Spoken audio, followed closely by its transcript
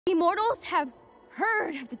Immortals have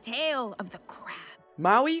heard of the tale of the crab.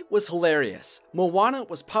 Maui was hilarious, Moana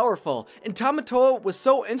was powerful, and Tamatoa was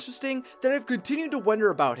so interesting that I've continued to wonder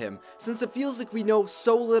about him since it feels like we know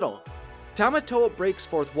so little. Tamatoa breaks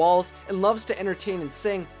fourth walls and loves to entertain and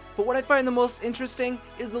sing, but what I find the most interesting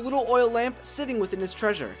is the little oil lamp sitting within his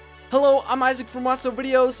treasure. Hello, I'm Isaac from Watso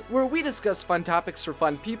Videos, where we discuss fun topics for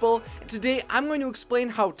fun people, and today I'm going to explain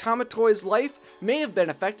how Tamatoa's life may have been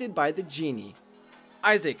affected by the genie.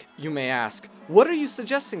 Isaac, you may ask, what are you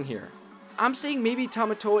suggesting here? I'm saying maybe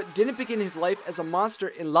Tamatoa didn't begin his life as a monster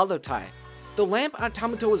in Lalotai. The lamp on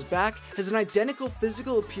Tamatoa's back has an identical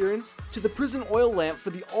physical appearance to the prison oil lamp for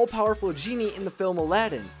the all-powerful genie in the film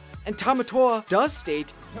Aladdin. And Tamatoa does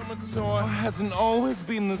state, Tamatoa hasn't always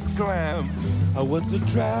been this glam. I was a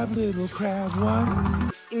drab little crab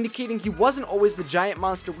once. Indicating he wasn't always the giant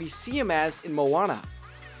monster we see him as in Moana.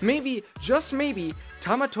 Maybe, just maybe,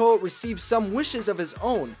 Tamatoa received some wishes of his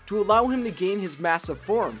own to allow him to gain his massive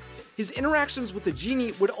form. His interactions with the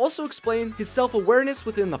genie would also explain his self-awareness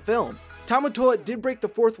within the film. Tamatoa did break the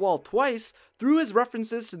fourth wall twice through his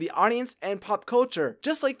references to the audience and pop culture,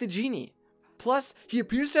 just like the genie. Plus, he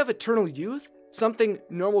appears to have eternal youth, something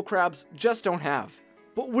normal crabs just don't have.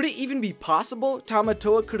 But would it even be possible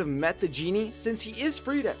Tamatoa could have met the genie since he is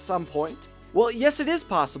freed at some point? Well, yes, it is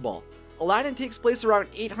possible. Aladdin takes place around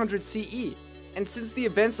 800 CE, and since the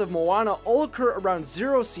events of Moana all occur around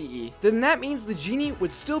 0 CE, then that means the genie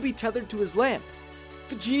would still be tethered to his lamp.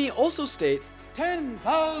 The genie also states,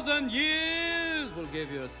 10,000 years will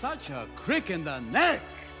give you such a crick in the neck.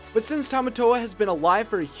 But since Tamatoa has been alive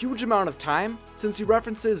for a huge amount of time, since he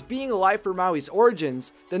references being alive for Maui's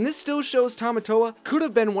origins, then this still shows Tamatoa could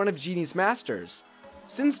have been one of Genie's masters.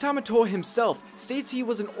 Since Tamatoa himself states he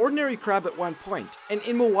was an ordinary crab at one point, and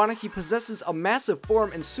in Moana he possesses a massive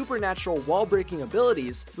form and supernatural wall-breaking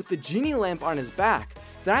abilities with the genie lamp on his back,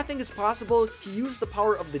 then I think it's possible he used the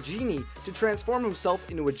power of the genie to transform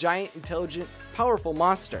himself into a giant, intelligent, powerful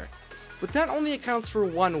monster. But that only accounts for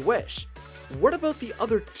one wish. What about the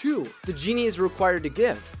other two the genie is required to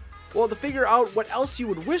give? Well, to figure out what else he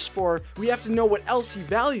would wish for, we have to know what else he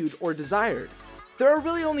valued or desired. There are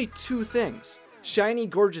really only two things: shiny,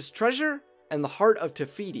 gorgeous treasure, and the heart of Te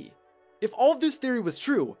Fiti. If all of this theory was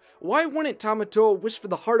true, why wouldn't Tamatoa wish for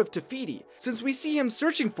the heart of Te Fiti, since we see him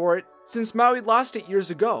searching for it since Maui lost it years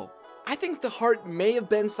ago? I think the heart may have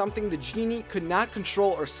been something the genie could not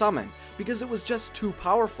control or summon, because it was just too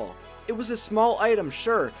powerful. It was a small item,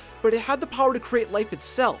 sure, but it had the power to create life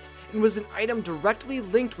itself, and was an item directly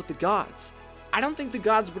linked with the gods. I don't think the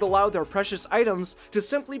gods would allow their precious items to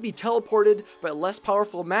simply be teleported by less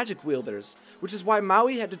powerful magic wielders, which is why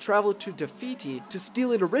Maui had to travel to Te Fiti to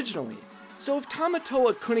steal it originally. So if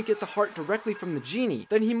Tamatoa couldn't get the heart directly from the genie,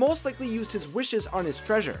 then he most likely used his wishes on his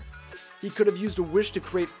treasure. He could have used a wish to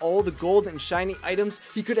create all the gold and shiny items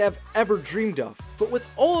he could have ever dreamed of, but with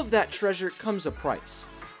all of that treasure comes a price.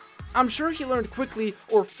 I'm sure he learned quickly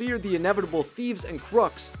or feared the inevitable thieves and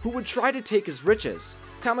crooks who would try to take his riches.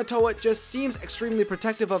 Tamatoa just seems extremely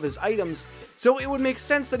protective of his items, so it would make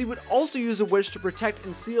sense that he would also use a wish to protect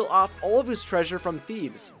and seal off all of his treasure from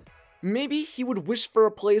thieves. Maybe he would wish for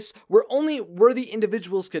a place where only worthy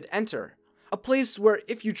individuals could enter. A place where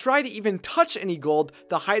if you try to even touch any gold,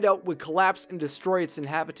 the hideout would collapse and destroy its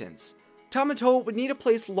inhabitants. Tamatoa would need a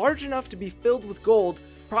place large enough to be filled with gold,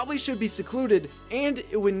 probably should be secluded, and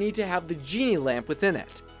it would need to have the genie lamp within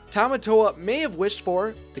it. Tamatoa may have wished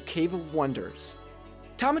for the Cave of Wonders.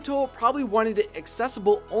 Tamatoa probably wanted it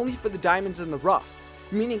accessible only for the diamonds in the rough,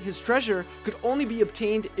 meaning his treasure could only be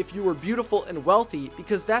obtained if you were beautiful and wealthy,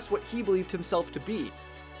 because that's what he believed himself to be.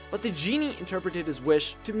 But the genie interpreted his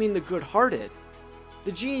wish to mean the good-hearted.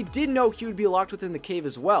 The genie did know he would be locked within the cave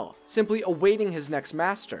as well, simply awaiting his next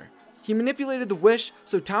master. He manipulated the wish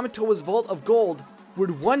so Tamatoa's vault of gold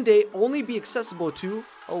would one day only be accessible to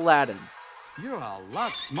Aladdin. You're a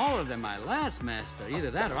lot smaller than my last master. Either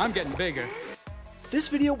that or I'm getting bigger. This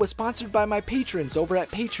video was sponsored by my patrons over at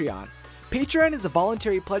Patreon. Patreon is a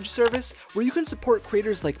voluntary pledge service where you can support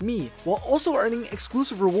creators like me while also earning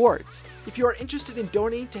exclusive rewards. If you are interested in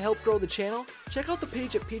donating to help grow the channel, check out the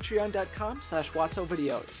page at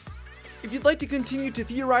patreon.com/WatsoVideos. If you'd like to continue to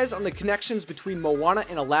theorize on the connections between Moana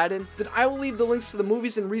and Aladdin, then I will leave the links to the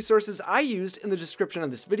movies and resources I used in the description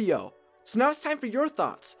of this video. So now it's time for your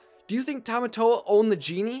thoughts. Do you think Tamatoa owned the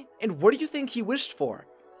genie? And what do you think he wished for?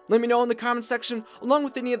 Let me know in the comment section, along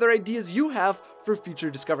with any other ideas you have for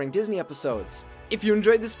future Discovering Disney episodes. If you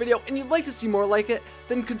enjoyed this video and you'd like to see more like it,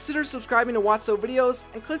 then consider subscribing to Watso Videos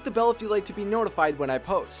and click the bell if you'd like to be notified when I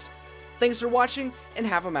post. Thanks for watching and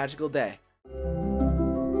have a magical day.